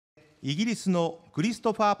イギリスのクリス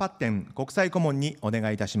トファー・パッテン国際顧問にお願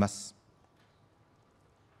いいたします。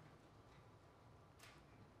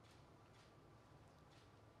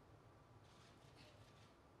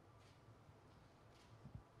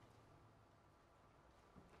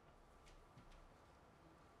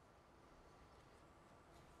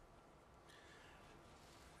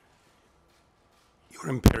Your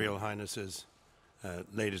Imperial Highnesses,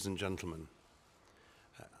 ladies and gentlemen,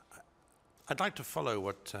 I'd like to follow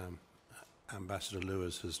what Ambassador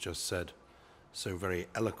Lewis has just said so very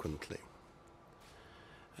eloquently.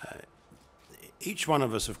 Each one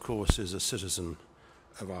of us, of course, is a citizen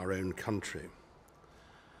of our own country,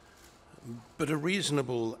 but a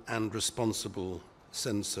reasonable and responsible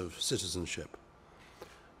sense of citizenship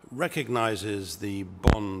recognizes the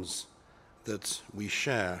bonds that we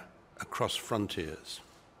share across frontiers.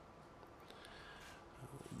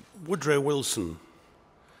 Woodrow Wilson,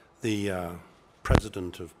 the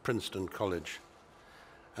president of Princeton College,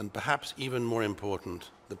 and perhaps even more important,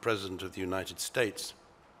 the President of the United States,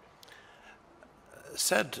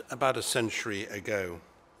 said about a century ago,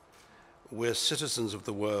 "We're citizens of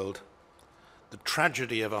the world. The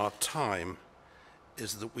tragedy of our time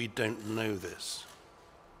is that we don't know this."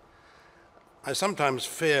 I sometimes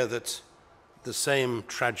fear that the same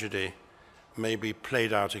tragedy may be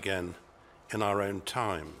played out again in our own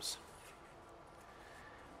times.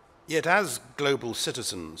 Yet as global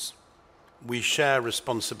citizens, we share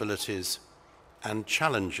responsibilities and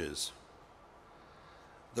challenges.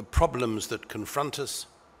 The problems that confront us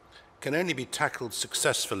can only be tackled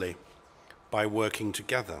successfully by working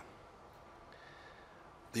together.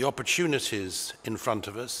 The opportunities in front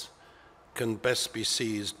of us can best be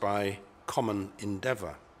seized by common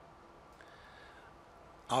endeavor.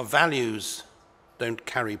 Our values don't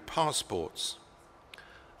carry passports.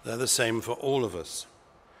 They're the same for all of us,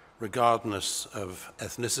 regardless of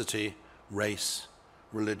ethnicity, race,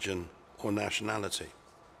 religion, or nationality.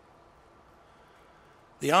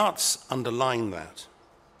 The arts underline that.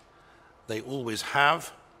 They always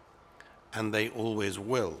have, and they always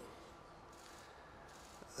will.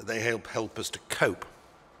 They help us to cope.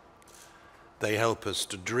 They help us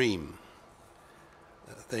to dream.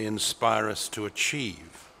 They inspire us to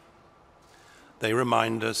achieve. They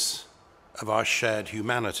remind us of our shared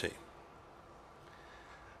humanity.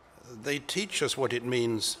 They teach us what it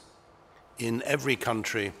means in every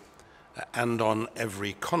country and on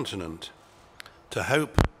every continent to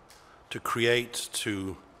hope, to create,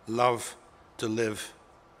 to love, to live,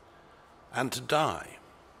 and to die.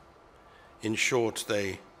 In short,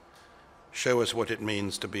 they show us what it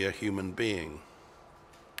means to be a human being.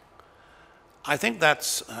 I think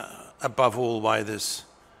that's, above all, why this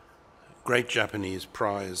great Japanese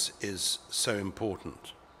prize is so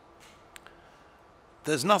important.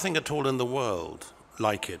 There's nothing at all in the world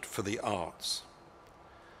like it for the arts.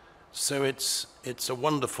 So it's a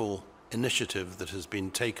wonderful initiative that has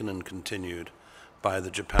been taken and continued by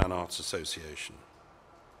the Japan Arts Association.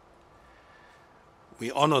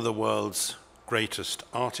 We honor the world's greatest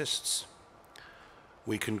artists.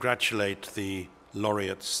 We congratulate the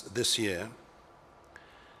laureates this year.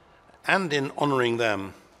 And in honoring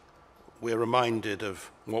them, we're reminded of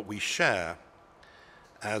what we share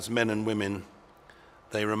as men and women.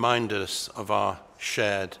 They remind us of our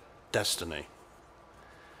shared destiny.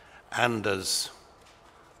 And as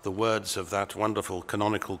the words of that wonderful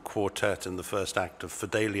canonical quartet in the first act of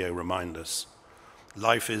Fidelio remind us,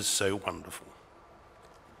 life is so wonderful.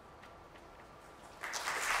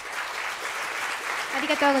 あり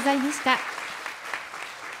がとうございました。